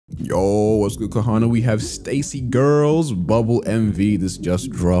Yo, what's good, KOHANA? We have STAYC Girls Bubble MV. This just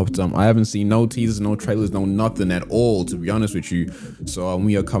dropped. I haven't seen no teasers, no trailers, no nothing at all, to be honest with you. So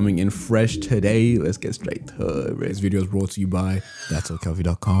we are coming in fresh today. Let's get straight to it. This video is brought to you by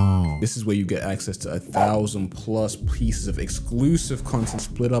thatssokelvii.com. This is where you get access to 1,000+ pieces of exclusive content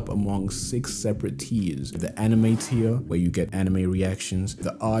split up among 6 separate tiers. The anime tier, where you get anime reactions.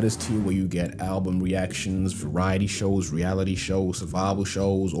 The artist tier, where you get album reactions, variety shows, reality shows, survival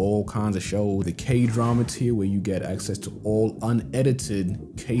shows, all kinds of shows. The K-drama tier, where you get access to all unedited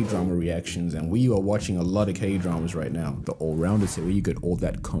K-drama reactions, and we are watching a lot of K-dramas right now. The all-rounder tier, where you get all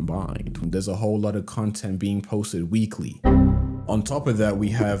that combined. There's a whole lot of content being posted weekly. On top of that, we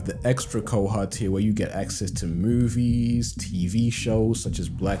have the extra KOHA tier, where you get access to movies, TV shows such as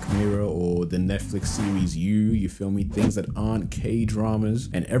Black Mirror or the Netflix series You feel me? Things that aren't K-dramas.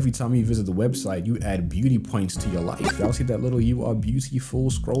 And every time you visit the website, you add beauty points to your life. Y'all see that little "you are beautiful"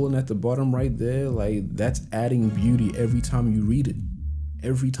 scrolling at the bottom right there? Like, that's adding beauty every time you read it.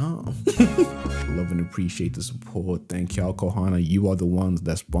 Every time. Love and appreciate the support. Thank y'all, KOHANA. You are the ones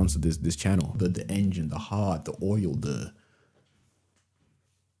that sponsor this channel. The engine, the heart, the oil, the...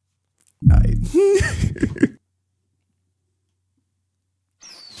 Alright.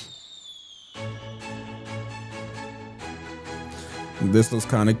 This looks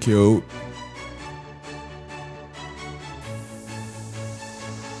kind of cute.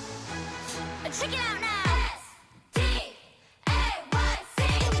 Check it out now.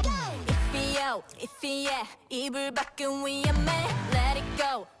 STAYC.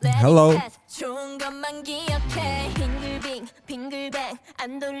 Hello.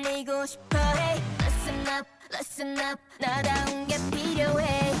 Listen up, 나다운 게 필요해.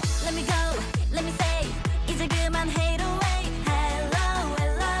 Let me go, let me say, 이제 그만 hate away. Hello,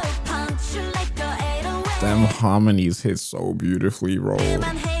 hello, punch you like a 808. Them harmonies hit so beautifully, bro.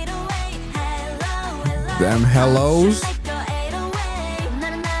 그만 hate away. Hello, hello, Them hellos. punch you like a 808.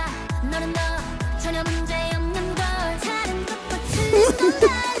 나는 나, 너는 너, 전혀 문제 없는 걸. 다른 것보다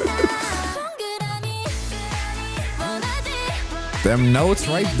달라. 동그라미, 원하지. Them notes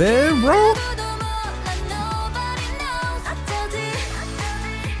right there, bro.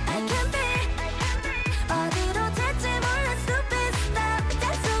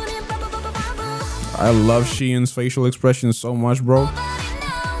 I love Seeun's facial expression so much, bro.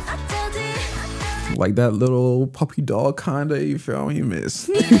 Like that little puppy dog kinda, you feel me, miss?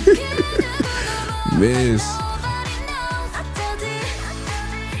 Miss.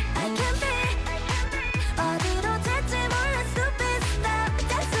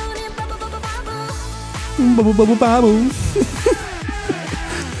 Babu.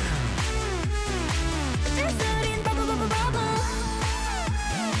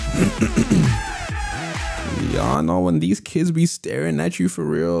 Y'all know when these kids be staring at you for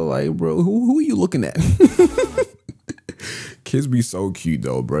real, like, bro, who are you looking at? Kids be so cute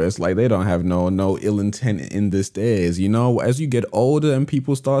though, bro. It's like they don't have no ill intent in this days, you know? As you get older and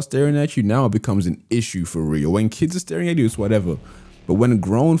people start staring at you, now it becomes an issue for real. When kids are staring at you, it's whatever. But when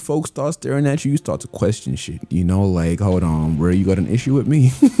grown folks start staring at you, you start to question shit, you know? Like, hold on, bro, you got an issue with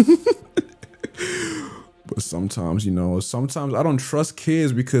me? But sometimes, you know, I don't trust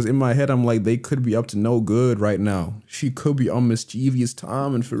kids because in my head, I'm like, they could be up to no good right now. She could be on mischievous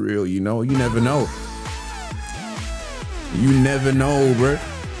time, and for real, you know, you never know. You never know, bro.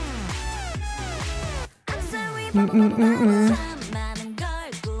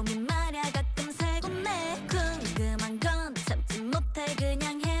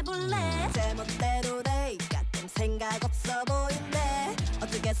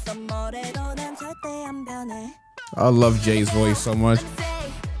 I love Jay's voice so much.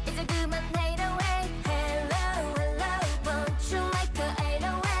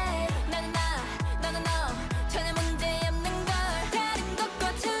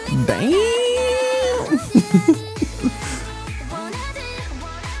 Damn.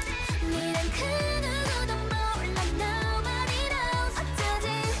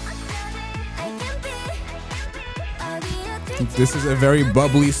 This is a very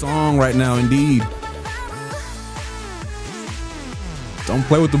bubbly song right now, indeed. Don't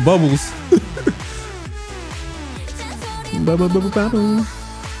play with the bubbles. Bubble.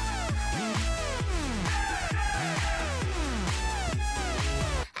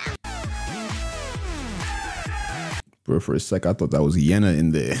 But for a sec, I thought that was Yena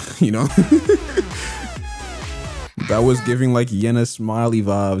in there, you know? That was giving like Yena smiley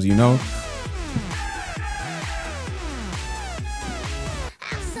vibes, you know?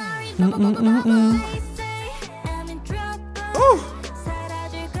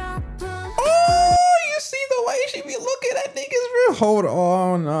 Oh, you see the way she be looking at niggas, bro? hold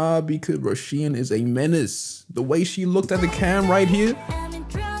on, because bro, Sieun is a menace. The way she looked at the cam right here.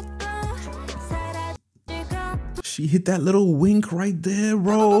 She hit that little wink right there,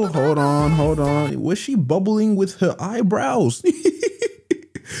 bro. Hold on. Was she bubbling with her eyebrows?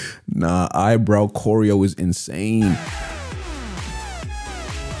 Nah, eyebrow choreo is insane.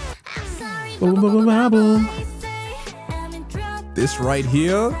 This right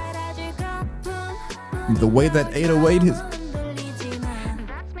here, the way that 808 is.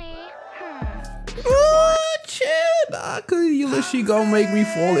 Chill, she gonna make me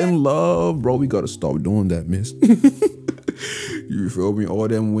fall in love, bro. We gotta stop doing that, miss. You feel me? All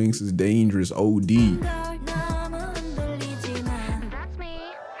them winks is dangerous. OD.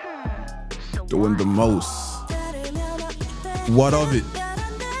 Doing the most. What of it?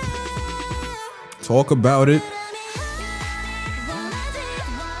 Talk about it.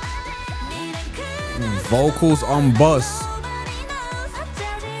 Vocals on bus.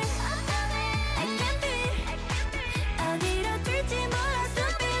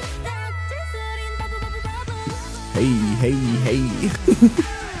 Hey.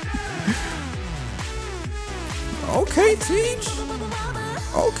 Okay, Teach.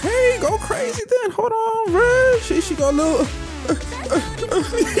 Okay, go crazy then. Hold on, bro. She got a little.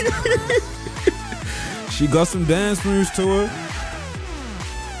 She got some dance moves to her.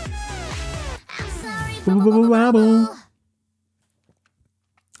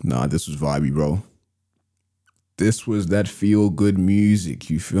 Nah, this was vibey, bro. This was that feel-good music,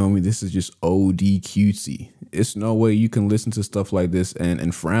 you feel me? This is just OD cutesy. It's no way you can listen to stuff like this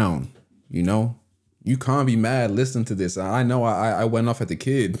and frown, you know? You can't be mad listening to this. I know I went off at the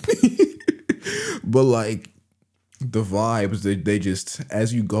kid. But like, the vibes, they just,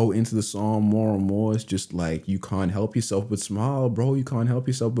 as you go into the song more and more, it's just like, you can't help yourself but smile, bro. You can't help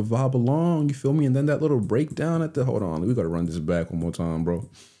yourself but vibe along, you feel me? And then that little breakdown at the, hold on, we gotta run this back one more time, bro.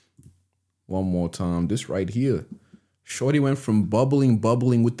 One more time, this right here. Shorty went from bubbling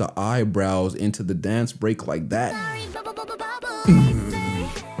with the eyebrows into the dance break like that.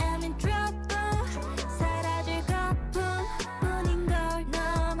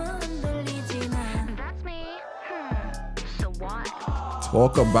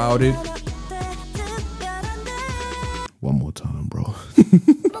 Talk about it. One more time, bro.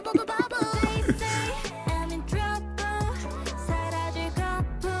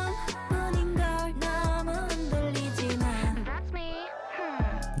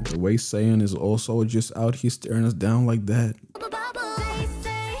 The way Seeun is also just out here staring us down like that.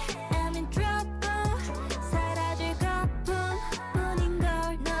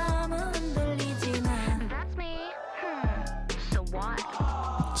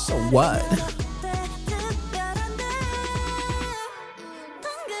 So what?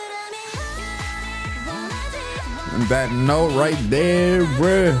 And that note right there,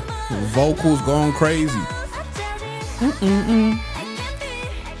 bruh. Vocals going crazy.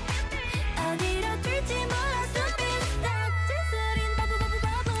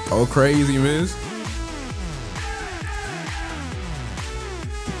 Go crazy, miss.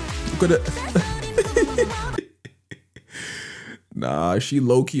 Look at it. Nah, she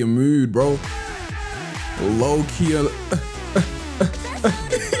low-key a mood, bro. Low-key a...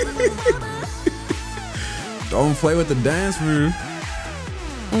 Don't play with the dance move.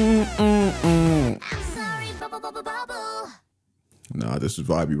 Nah, this is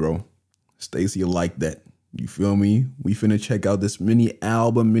vibey, bro. Stacey like that. You feel me? We finna check out this mini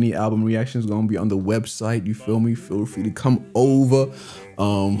album. Mini album reactions gonna be on the website. You feel me? Feel free to come over.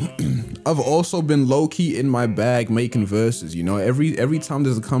 I've also been low-key in my bag making verses. You know, every time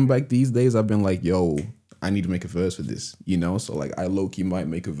there's a comeback these days, I've been like, yo, I need to make a verse for this. You know, so like I low-key might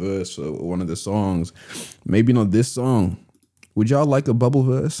make a verse for one of the songs. Maybe not this song. Would y'all like a bubble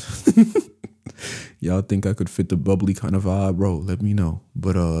verse? Y'all think I could fit the bubbly kind of vibe, bro? Let me know.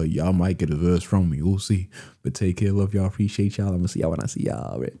 But y'all might get a verse from me. We'll see. But take care, love y'all, appreciate y'all. I'm gonna see y'all when I see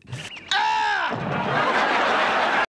y'all, right?